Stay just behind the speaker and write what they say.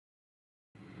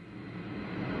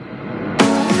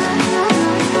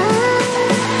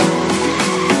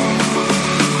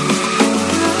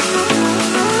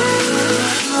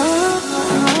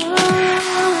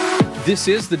This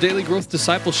is the Daily Growth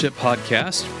Discipleship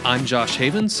Podcast. I'm Josh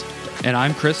Havens. And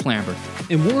I'm Chris Lambert.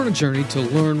 And we're on a journey to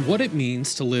learn what it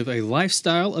means to live a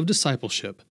lifestyle of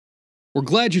discipleship. We're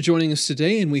glad you're joining us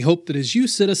today, and we hope that as you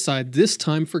set aside this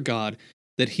time for God,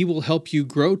 that He will help you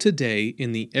grow today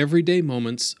in the everyday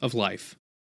moments of life.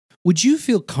 Would you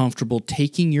feel comfortable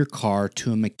taking your car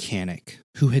to a mechanic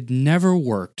who had never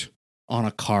worked on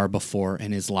a car before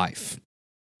in his life?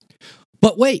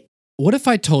 But wait, what if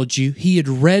I told you he had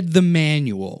read the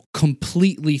manual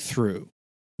completely through,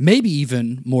 maybe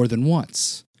even more than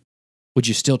once? Would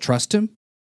you still trust him?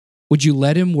 Would you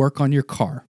let him work on your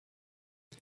car?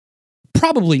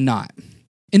 Probably not.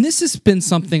 And this has been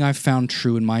something I've found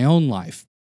true in my own life.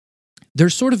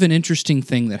 There's sort of an interesting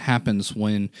thing that happens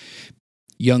when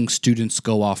young students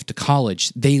go off to college.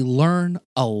 They learn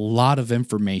a lot of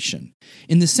information.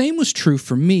 And the same was true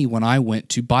for me when I went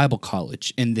to Bible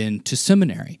college and then to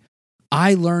seminary.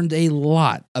 I learned a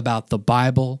lot about the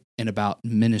Bible and about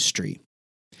ministry.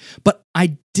 But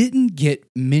I didn't get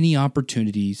many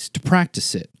opportunities to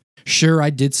practice it. Sure, I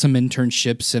did some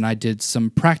internships and I did some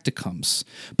practicums,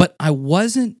 but I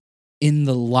wasn't in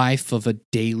the life of a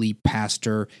daily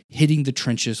pastor hitting the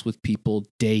trenches with people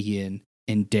day in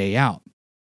and day out.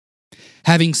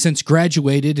 Having since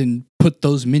graduated and put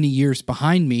those many years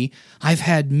behind me, I've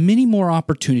had many more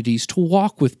opportunities to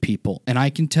walk with people, and I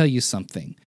can tell you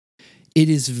something. It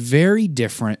is very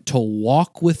different to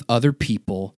walk with other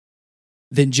people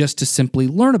than just to simply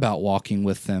learn about walking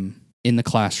with them in the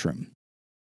classroom.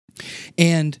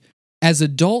 And as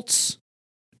adults,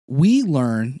 we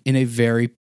learn in a very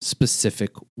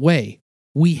specific way.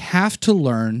 We have to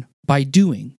learn by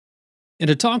doing. And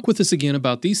to talk with us again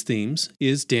about these themes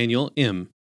is Daniel Im.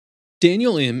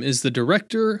 Daniel Im is the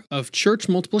Director of Church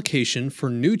Multiplication for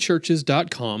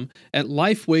newchurches.com at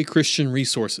Lifeway Christian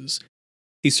Resources.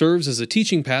 He serves as a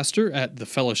teaching pastor at The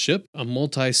Fellowship, a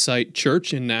multi-site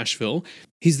church in Nashville.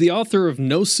 He's the author of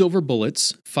No Silver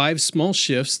Bullets, 5 Small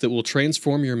Shifts That Will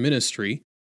Transform Your Ministry,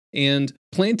 and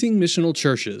Planting Missional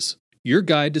Churches, Your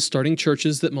Guide to Starting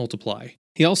Churches That Multiply.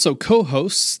 He also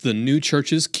co-hosts the New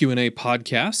Churches Q&A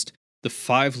podcast, the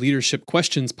 5 Leadership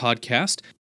Questions podcast,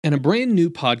 and a brand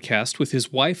new podcast with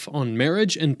his wife on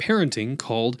marriage and parenting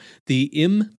called the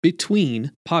In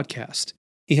Between podcast.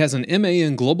 He has an MA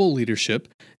in Global Leadership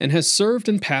and has served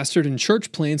and pastored in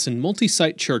church plants in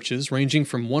multi-site churches ranging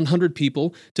from 100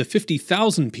 people to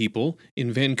 50,000 people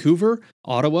in Vancouver,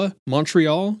 Ottawa,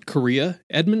 Montreal, Korea,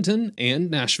 Edmonton,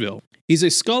 and Nashville. He's a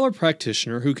scholar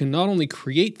practitioner who can not only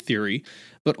create theory,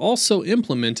 but also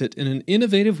implement it in an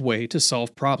innovative way to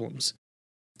solve problems.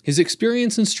 His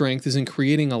experience and strength is in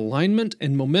creating alignment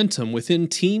and momentum within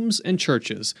teams and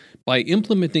churches by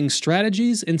implementing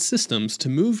strategies and systems to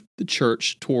move the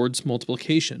church towards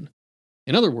multiplication.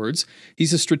 In other words,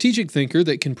 he's a strategic thinker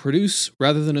that can produce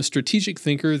rather than a strategic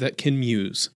thinker that can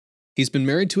muse. He's been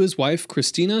married to his wife,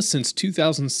 Christina, since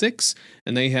 2006,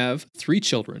 and they have 3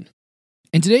 children.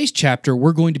 In today's chapter,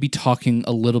 we're going to be talking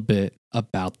a little bit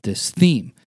about this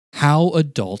theme, how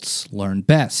adults learn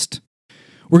best.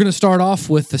 We're going to start off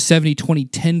with the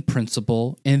 70-20-10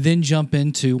 principle and then jump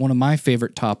into one of my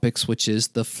favorite topics, which is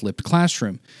the flipped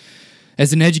classroom.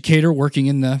 As an educator working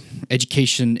in the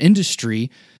education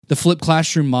industry, the flipped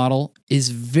classroom model is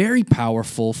very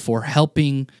powerful for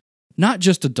helping not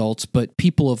just adults, but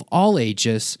people of all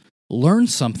ages learn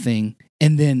something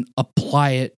and then apply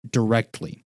it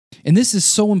directly. And this is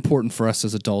so important for us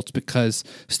as adults because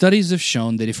studies have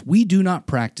shown that if we do not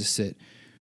practice it,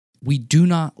 we do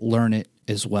not learn it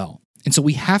as well. And so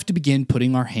we have to begin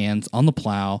putting our hands on the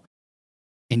plow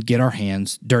and get our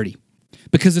hands dirty.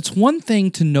 Because it's one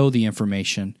thing to know the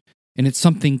information, and it's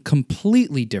something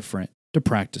completely different to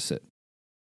practice it.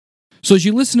 So as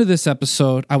you listen to this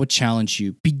episode, I would challenge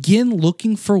you, begin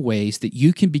looking for ways that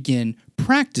you can begin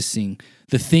practicing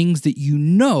the things that you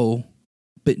know,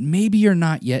 but maybe you're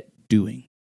not yet doing.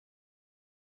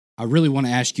 I really want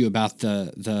to ask you about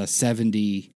the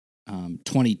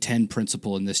 70-20-10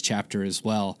 principle in this chapter as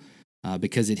well,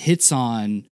 because it hits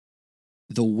on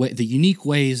the unique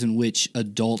ways in which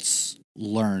adults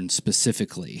learn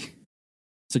specifically.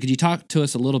 So could you talk to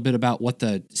us a little bit about what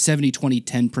the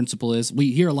 70-20-10 principle is?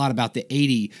 We hear a lot about the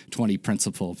 80-20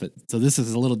 principle, but so this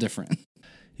is a little different.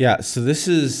 Yeah, so this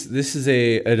is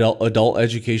a adult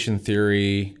education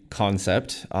theory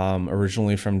concept,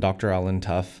 originally from Dr. Alan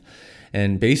Tuff.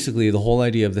 And basically the whole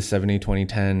idea of the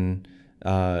 70-20-10,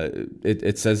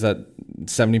 it says that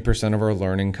 70% of our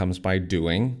learning comes by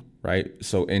doing, right?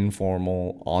 So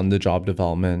informal, on-the-job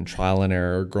development, trial and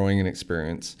error, growing in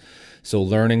experience. So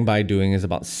learning by doing is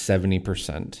about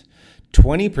 70%.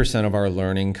 20% of our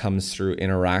learning comes through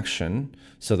interaction.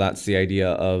 So that's the idea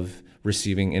of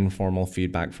receiving informal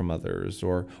feedback from others,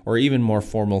 or even more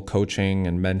formal coaching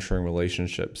and mentoring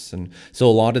relationships. And so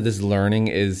a lot of this learning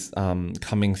is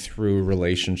coming through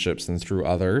relationships and through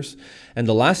others. And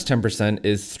the last 10%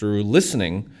 is through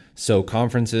listening. So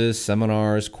conferences,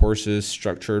 seminars, courses,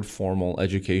 structured formal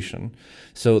education.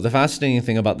 So the fascinating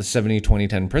thing about the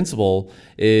 70-20-10 principle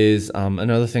is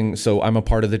another thing. So I'm a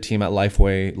part of the team at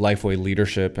Lifeway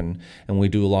Leadership, and we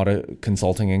do a lot of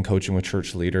consulting and coaching with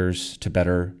church leaders to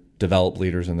better develop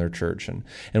leaders in their church. And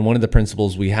one of the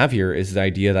principles we have here is the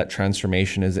idea that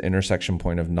transformation is the intersection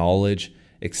point of knowledge,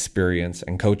 experience,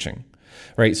 and coaching.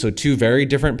 Right? So two very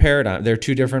different paradigms. They're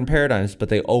two different paradigms, but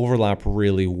they overlap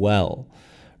really well.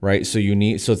 Right.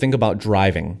 So think about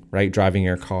driving, right? Driving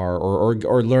your car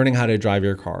or learning how to drive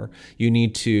your car. You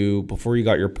need to, before you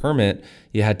got your permit,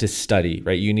 you had to study,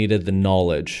 right? You needed the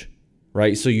knowledge,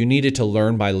 right? So you needed to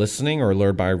learn by listening or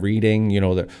learn by reading,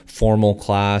 the formal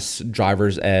class,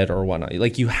 driver's ed or whatnot.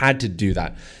 Like you had to do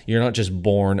that. You're not just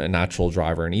born a natural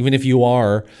driver. And even if you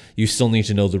are, you still need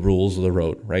to know the rules of the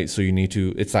road, right? So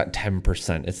it's that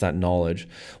 10%, it's that knowledge.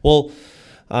 Well,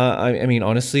 I mean,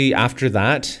 honestly, after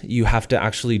that, you have to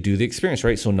actually do the experience,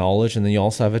 right? So knowledge, and then you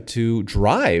also have to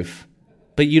drive.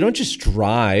 But you don't just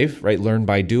drive, right? Learn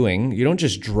by doing. You don't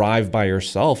just drive by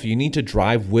yourself. You need to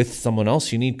drive with someone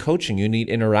else. You need coaching. You need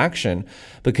interaction,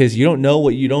 because you don't know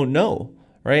what you don't know,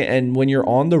 right? And when you're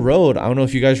on the road, I don't know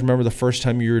if you guys remember the first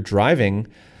time you were driving,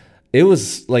 it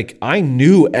was like I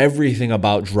knew everything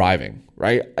about driving,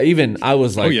 right? I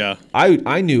was like, oh, yeah.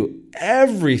 I knew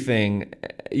everything,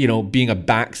 being a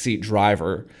backseat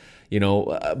driver,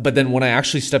 but then when I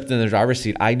actually stepped in the driver's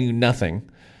seat, I knew nothing.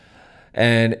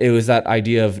 And it was that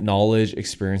idea of knowledge,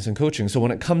 experience, and coaching. So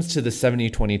when it comes to the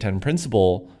 70-20-10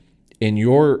 principle in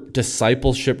your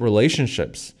discipleship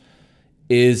relationships,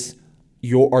 are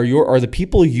the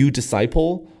people you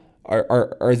disciple,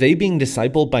 are they being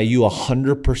discipled by you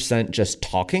 100% just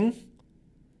talking?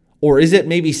 Or is it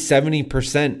maybe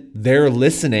 70% they're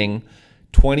listening,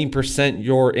 20%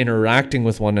 you're interacting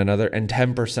with one another, and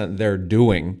 10% they're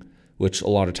doing, which a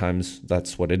lot of times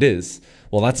that's what it is.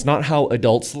 Well, that's not how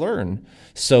adults learn.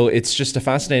 So it's just a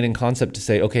fascinating concept to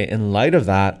say, okay, in light of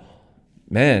that,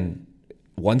 man,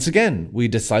 once again, we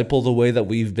disciple the way that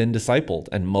we've been discipled.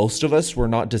 And most of us were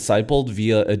not discipled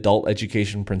via adult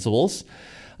education principles.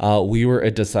 We were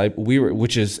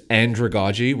which is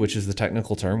andragogy, which is the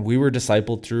technical term. We were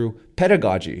discipled through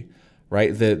pedagogy,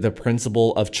 right? The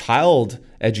principle of child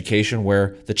education,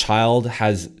 where the child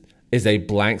is a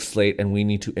blank slate and we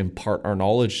need to impart our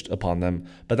knowledge upon them.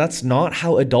 But that's not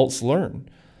how adults learn.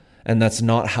 And that's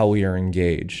not how we are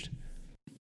engaged.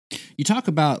 You talk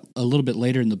about a little bit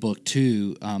later in the book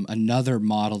too, another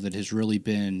model that has really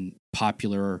been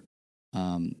popular,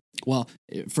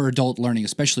 for adult learning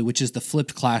especially, which is the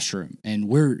flipped classroom. And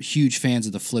we're huge fans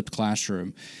of the flipped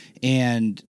classroom.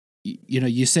 And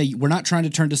you say we're not trying to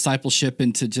turn discipleship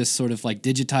into just sort of like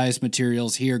digitized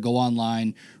materials. Here, go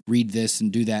online, read this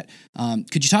and do that.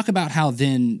 Could you talk about how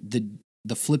then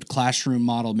the flipped classroom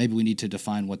model, maybe we need to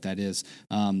define what that is,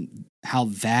 how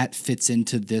that fits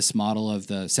into this model of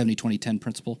the 70-20-10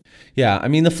 principle? Yeah, I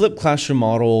mean, the flipped classroom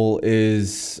model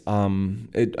is,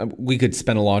 we could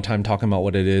spend a lot of time talking about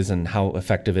what it is and how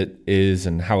effective it is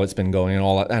and how it's been going and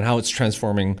all that, and how it's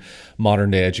transforming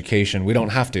modern day education. We don't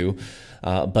have to.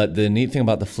 But the neat thing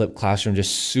about the flipped classroom,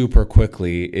 just super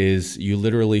quickly, is you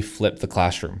literally flip the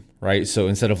classroom, right? So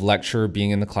instead of lecture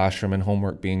being in the classroom and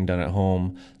homework being done at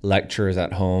home, lecture is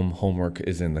at home, homework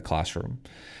is in the classroom.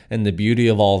 And the beauty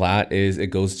of all that is it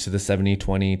goes to the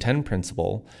 70-20-10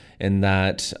 principle, in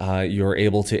that you're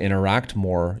able to interact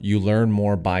more. You learn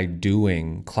more by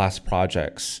doing class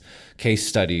projects, case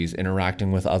studies,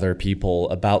 interacting with other people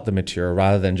about the material,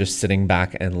 rather than just sitting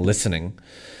back and listening.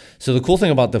 So the cool thing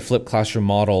about the flipped classroom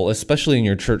model, especially in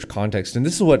your church context, and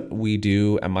this is what we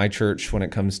do at my church when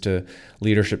it comes to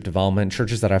leadership development,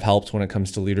 churches that I've helped when it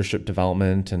comes to leadership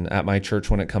development, and at my church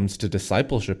when it comes to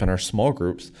discipleship in our small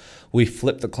groups, we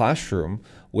flip the classroom,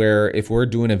 where if we're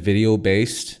doing a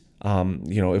video-based,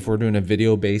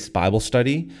 Bible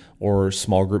study or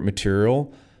small group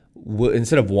material,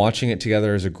 instead of watching it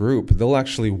together as a group, they'll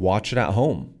actually watch it at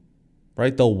home.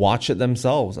 Right? They'll watch it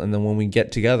themselves. And then when we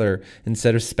get together,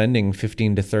 instead of spending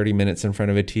 15 to 30 minutes in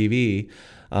front of a TV,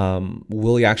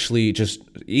 we'll actually just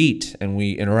eat and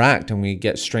we interact and we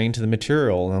get straight into the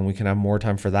material, and we can have more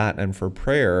time for that and for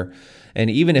prayer. And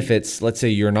even if it's, let's say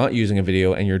you're not using a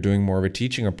video and you're doing more of a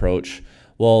teaching approach,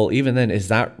 well, even then,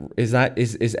 is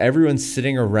everyone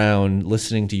sitting around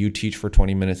listening to you teach for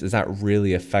 20 minutes, is that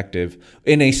really effective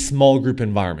in a small group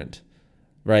environment?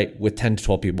 Right, with 10 to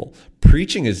 12 people.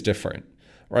 Preaching is different,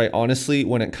 right? Honestly,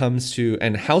 when it comes to,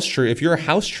 and house church, if you're a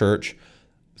house church,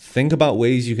 think about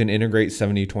ways you can integrate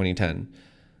 70-20-10.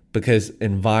 Because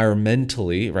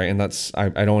environmentally, right, and that's, I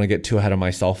don't want to get too ahead of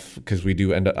myself because we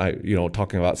do end up,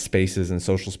 talking about spaces and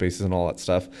social spaces and all that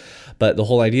stuff. But the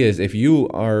whole idea is if you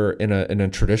are in a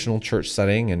traditional church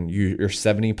setting and you're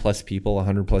 70 plus people,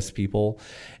 100 plus people,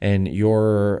 and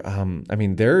you're,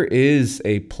 there is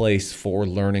a place for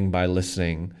learning by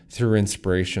listening through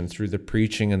inspiration, through the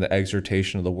preaching and the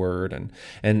exhortation of the word.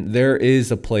 And there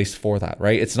is a place for that,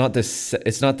 right? It's not the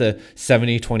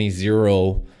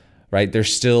 70-20-0, right? We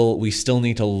still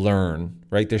need to learn,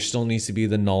 right? There still needs to be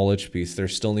the knowledge piece. There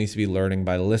still needs to be learning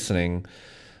by listening.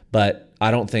 But I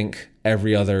don't think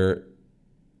every other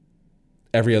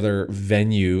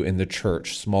venue in the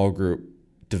church, small group,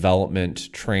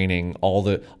 development, training,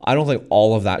 I don't think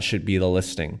all of that should be the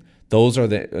listening. Those are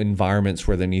the environments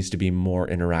where there needs to be more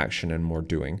interaction and more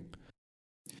doing.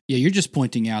 Yeah, you're just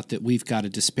pointing out that we've got a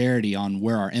disparity on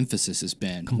where our emphasis has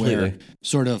been. Completely. Where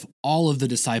sort of all of the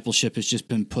discipleship has just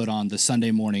been put on the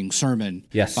Sunday morning sermon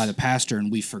by the pastor,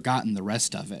 and we've forgotten the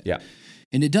rest of it. Yeah.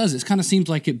 And it does. It kind of seems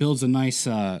like it builds a nice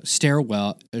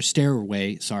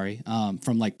stairway,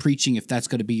 from like preaching, if that's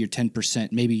going to be your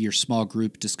 10%, maybe your small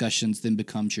group discussions then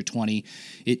becomes your 20.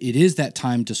 It is that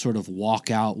time to sort of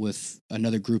walk out with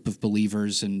another group of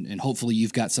believers, and hopefully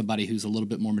you've got somebody who's a little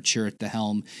bit more mature at the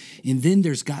helm. And then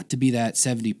there's got to be that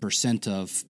 70%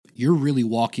 of you're really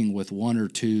walking with one or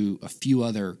two, a few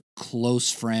other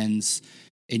close friends,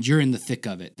 and you're in the thick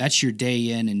of it. That's your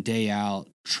day in and day out,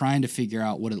 trying to figure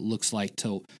out what it looks like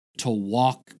to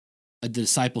walk a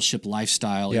discipleship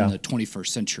lifestyle in the 21st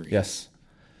century. Yes.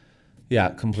 Yeah,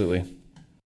 completely.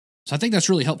 So I think that's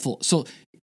really helpful. So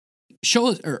show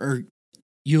us, or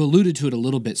you alluded to it a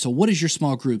little bit. So what does your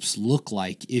small groups look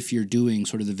like if you're doing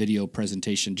sort of the video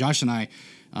presentation? Josh and I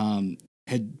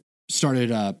had started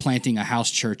planting a house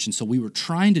church, and so we were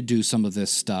trying to do some of this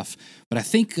stuff. But I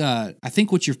think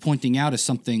what you're pointing out is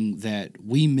something that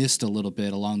we missed a little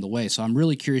bit along the way. So I'm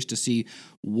really curious to see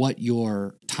what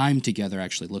your time together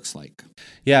actually looks like.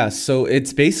 Yeah, so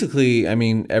it's basically,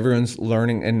 everyone's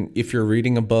learning, and if you're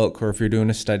reading a book or if you're doing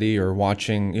a study or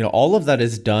watching, all of that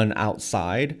is done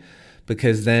outside,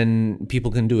 because then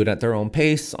people can do it at their own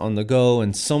pace on the go.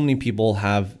 And so many people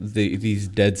have these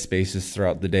dead spaces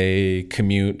throughout the day,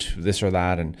 commute, this or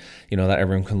that, and that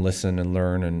everyone can listen and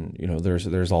learn, and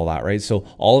there's all that, right? So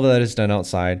all of that is done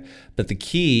outside. But the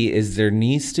key is there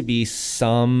needs to be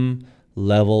some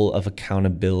level of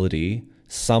accountability,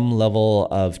 some level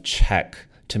of check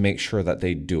to make sure that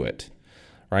they do it.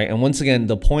 Right. And once again,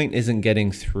 the point isn't getting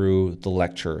through the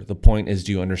lecture. The point is,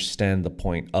 do you understand the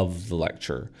point of the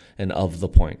lecture and of the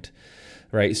point?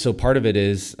 Right. So part of it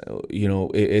is,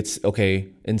 it's okay.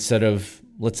 Instead of,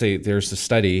 let's say there's a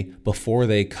study before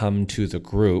they come to the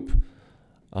group,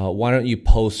 why don't you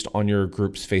post on your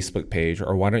group's Facebook page,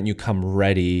 or why don't you come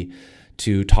ready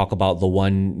to talk about the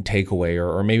one takeaway,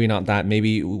 or maybe not that.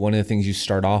 Maybe one of the things you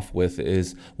start off with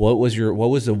is what was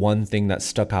the one thing that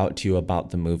stuck out to you about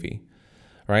the movie?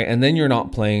 Right. And then you're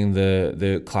not playing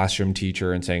the classroom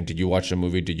teacher and saying, did you watch the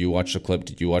movie? Did you watch the clip?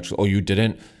 Did you watch? Oh, you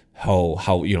didn't? How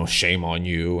shame on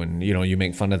you. And, you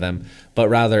make fun of them. But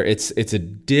rather, it's a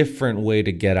different way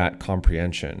to get at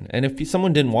comprehension. And if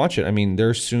someone didn't watch it,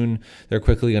 they're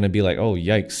quickly going to be like, oh,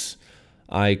 yikes,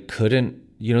 I couldn't,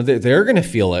 they're going to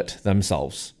feel it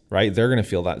themselves. Right. They're going to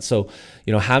feel that. So,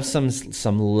 have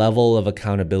some level of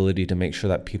accountability to make sure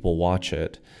that people watch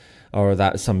it, or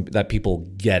that people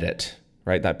get it.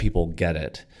 Right, that people get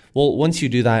it. Well, once you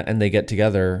do that and they get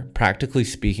together, practically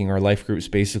speaking, our life groups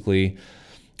basically,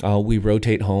 we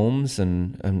rotate homes,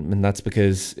 and that's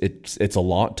because it's a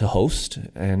lot to host,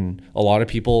 and a lot of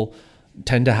people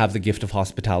tend to have the gift of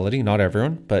hospitality. Not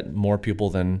everyone, but more people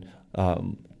than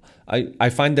I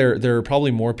find there are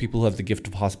probably more people who have the gift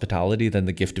of hospitality than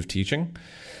the gift of teaching.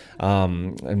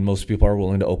 And most people are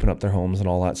willing to open up their homes and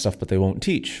all that stuff, but they won't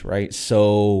teach, right?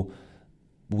 So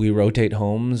we rotate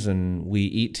homes and we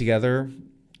eat together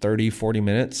 30, 40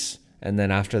 minutes. And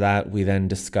then after that, we then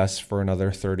discuss for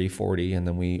another 30, 40. And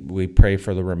then we pray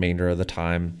for the remainder of the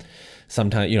time.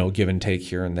 Sometimes, give and take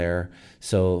here and there.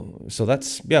 So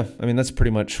that's, that's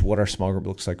pretty much what our small group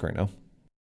looks like right now.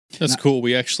 That's cool.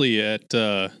 We actually, at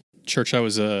church I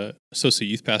was a associate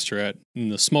youth pastor at, in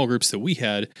the small groups that we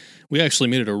had, we actually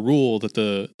made it a rule that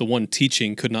the one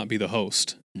teaching could not be the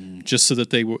host. Just so that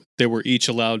they were each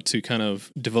allowed to kind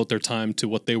of devote their time to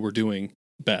what they were doing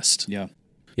best. Yeah.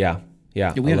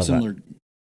 We had a similar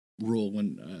rule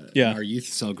when in our youth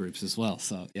cell groups as well.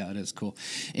 So it is cool.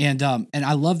 And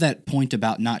I love that point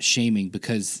about not shaming,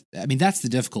 because that's the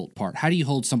difficult part. How do you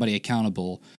hold somebody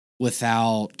accountable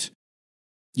without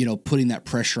putting that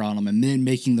pressure on them and then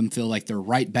making them feel like they're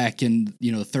right back in,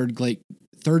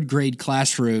 third grade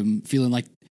classroom, feeling like,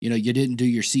 you didn't do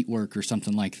your seat work or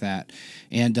something like that.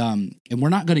 And we're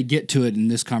not going to get to it in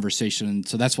this conversation.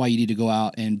 So that's why you need to go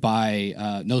out and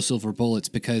buy No Silver Bullets,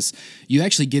 because you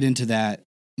actually get into that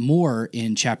more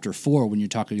in chapter 4 when you're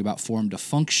talking about form to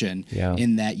function,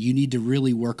 in that you need to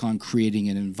really work on creating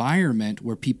an environment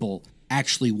where people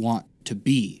actually want to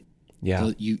be. Yeah.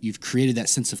 So you've created that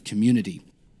sense of community.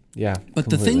 Yeah. But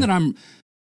completely. the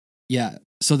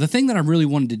thing that I'm really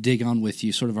wanting to dig on with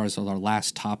you, sort of as our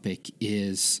last topic,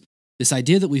 is this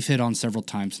idea that we've hit on several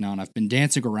times now, and I've been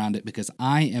dancing around it because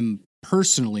I am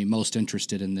personally most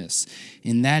interested in this,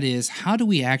 and that is, how do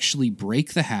we actually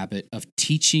break the habit of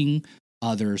teaching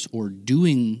others or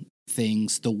doing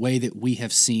things the way that we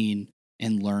have seen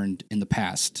and learned in the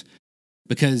past?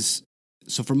 Because,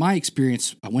 so from my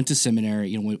experience, I went to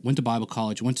seminary, went to Bible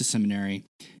college, went to seminary,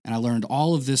 and I learned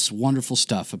all of this wonderful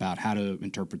stuff about how to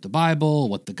interpret the Bible,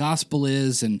 what the gospel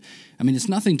is. And I mean, it's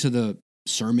nothing to the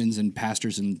sermons and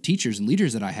pastors and teachers and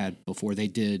leaders that I had before. They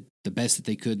did the best that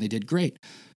they could, and they did great.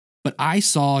 But I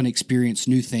saw and experienced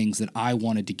new things that I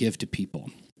wanted to give to people.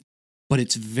 But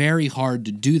it's very hard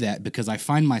to do that because I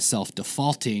find myself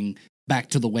defaulting back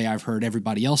to the way I've heard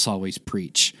everybody else always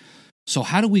preach. So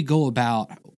how do we go about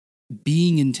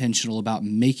being intentional about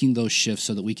making those shifts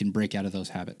so that we can break out of those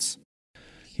habits?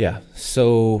 Yeah.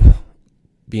 So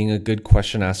being a good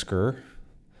question asker,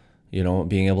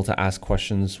 being able to ask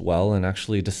questions well and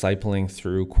actually discipling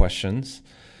through questions.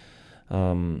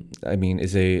 That's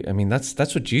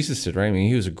what Jesus did, right? I mean,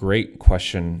 he was a great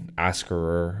question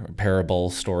asker, parable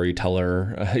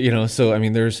storyteller, so,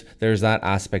 there's that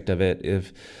aspect of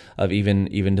it, of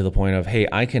even to the point of, hey,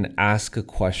 I can ask a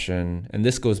question, and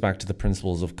this goes back to the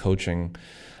principles of coaching.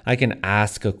 I can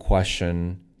ask a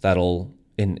question that'll,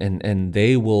 and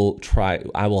they will try,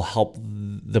 I will help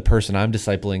the person I'm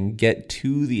discipling get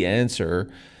to the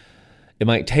answer. It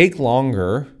might take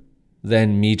longer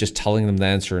than me just telling them the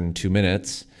answer in 2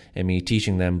 minutes and me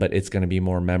teaching them, but it's going to be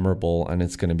more memorable and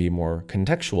it's going to be more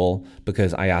contextual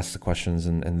because I ask the questions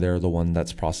and they're the one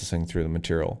that's processing through the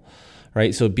material,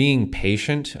 right? So being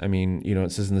patient,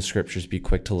 it says in the scriptures, be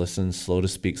quick to listen, slow to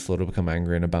speak, slow to become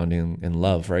angry, and abounding in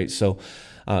love, right? So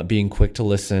being quick to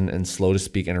listen and slow to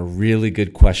speak and a really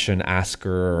good question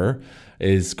asker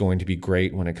is going to be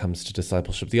great when it comes to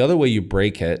discipleship. The other way you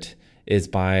break it is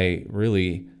by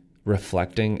really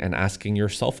reflecting and asking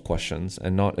yourself questions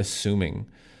and not assuming,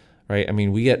 right?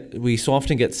 We so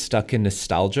often get stuck in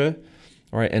nostalgia,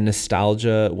 right? And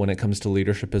nostalgia when it comes to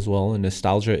leadership as well. And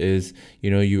nostalgia is,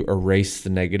 you erase the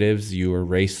negatives, you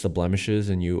erase the blemishes,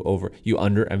 and you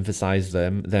underemphasize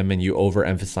them and you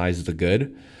overemphasize the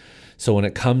good. So when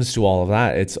it comes to all of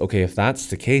that, it's okay, if that's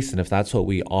the case and if that's what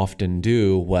we often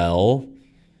do, well,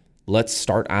 let's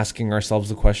start asking ourselves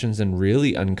the questions and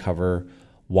really uncover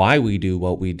why we do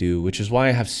what we do, which is why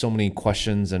I have so many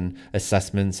questions and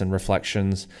assessments and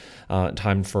reflections,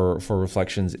 time for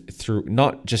reflections through,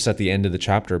 not just at the end of the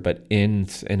chapter, but in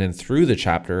and then through the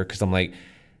chapter. Because I'm like,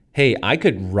 hey, I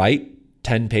could write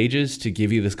 10 pages to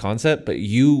give you this concept, but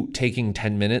you taking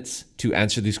 10 minutes to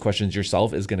answer these questions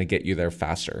yourself is going to get you there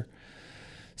faster.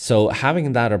 So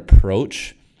having that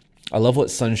approach, I love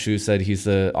what Sun Tzu said. He's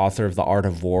the author of The Art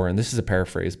of War, and this is a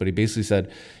paraphrase, but he basically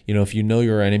said, if you know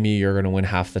your enemy, you're going to win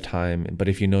half the time, but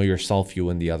if you know yourself, you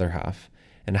win the other half.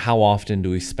 And how often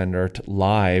do we spend our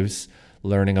lives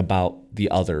learning about the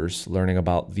others, learning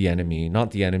about the enemy,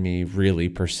 not the enemy really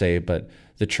per se, but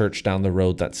the church down the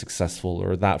road that's successful,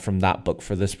 or that from that book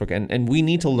for this book. And we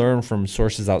need to learn from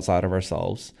sources outside of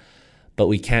ourselves, but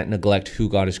we can't neglect who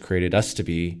God has created us to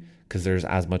be, because there's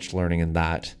as much learning in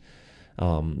that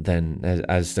than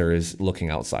as there is looking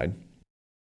outside.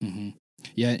 Mm-hmm.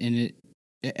 Yeah, and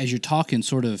as you're talking,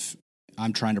 sort of,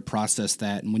 I'm trying to process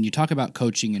that. And when you talk about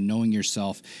coaching and knowing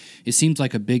yourself, it seems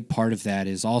like a big part of that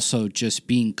is also just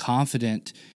being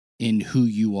confident in who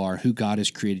you are, who God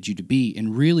has created you to be,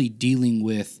 and really dealing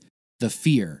with the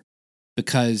fear,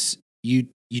 because you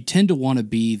tend to want to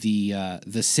be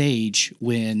the sage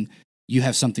when you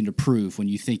have something to prove, when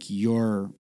you think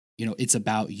it's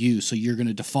about you. So you're going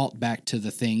to default back to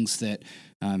the things that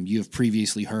you have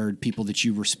previously heard, people that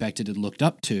you respected and looked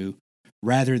up to,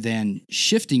 rather than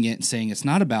shifting it and saying, it's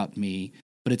not about me,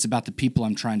 but it's about the people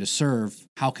I'm trying to serve.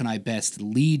 How can I best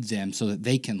lead them so that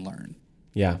they can learn?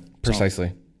 Yeah, precisely.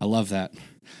 So, I love that.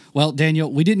 Well,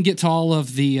 Daniel, we didn't get to all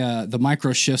of the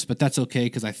micro shifts, but that's okay,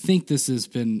 because I think this has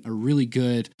been a really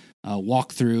good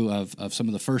walkthrough of some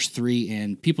of the first 3,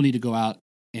 and people need to go out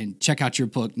and check out your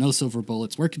book, No Silver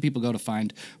Bullets. Where can people go to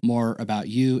find more about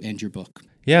you and your book?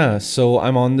 Yeah, so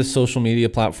I'm on the social media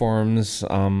platforms,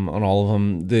 on all of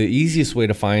them. The easiest way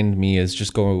to find me is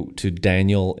just go to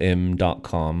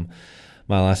danielim.com.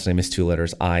 My last name is 2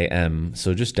 letters, IM.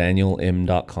 So just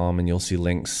danielim.com and you'll see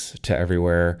links to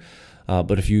everywhere.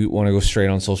 But if you want to go straight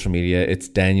on social media, it's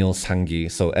Daniel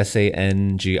Sangi. So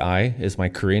Sangi is my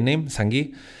Korean name,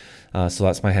 Sangi. So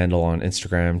that's my handle on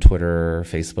Instagram, Twitter,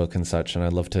 Facebook, and such. And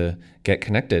I'd love to get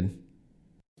connected.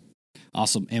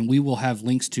 Awesome. And we will have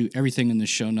links to everything in the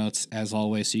show notes, as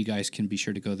always, so you guys can be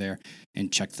sure to go there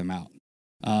and check them out.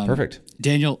 Perfect.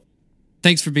 Daniel,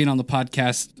 thanks for being on the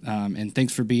podcast, and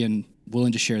thanks for being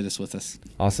willing to share this with us.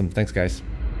 Awesome. Thanks, guys.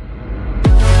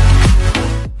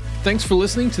 Thanks for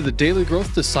listening to the Daily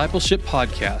Growth Discipleship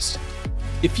Podcast.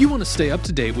 If you want to stay up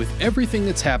to date with everything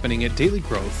that's happening at Daily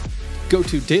Growth, go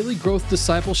to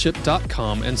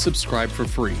dailygrowthdiscipleship.com and subscribe for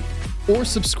free. Or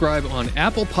subscribe on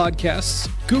Apple Podcasts,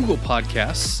 Google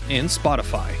Podcasts, and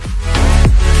Spotify.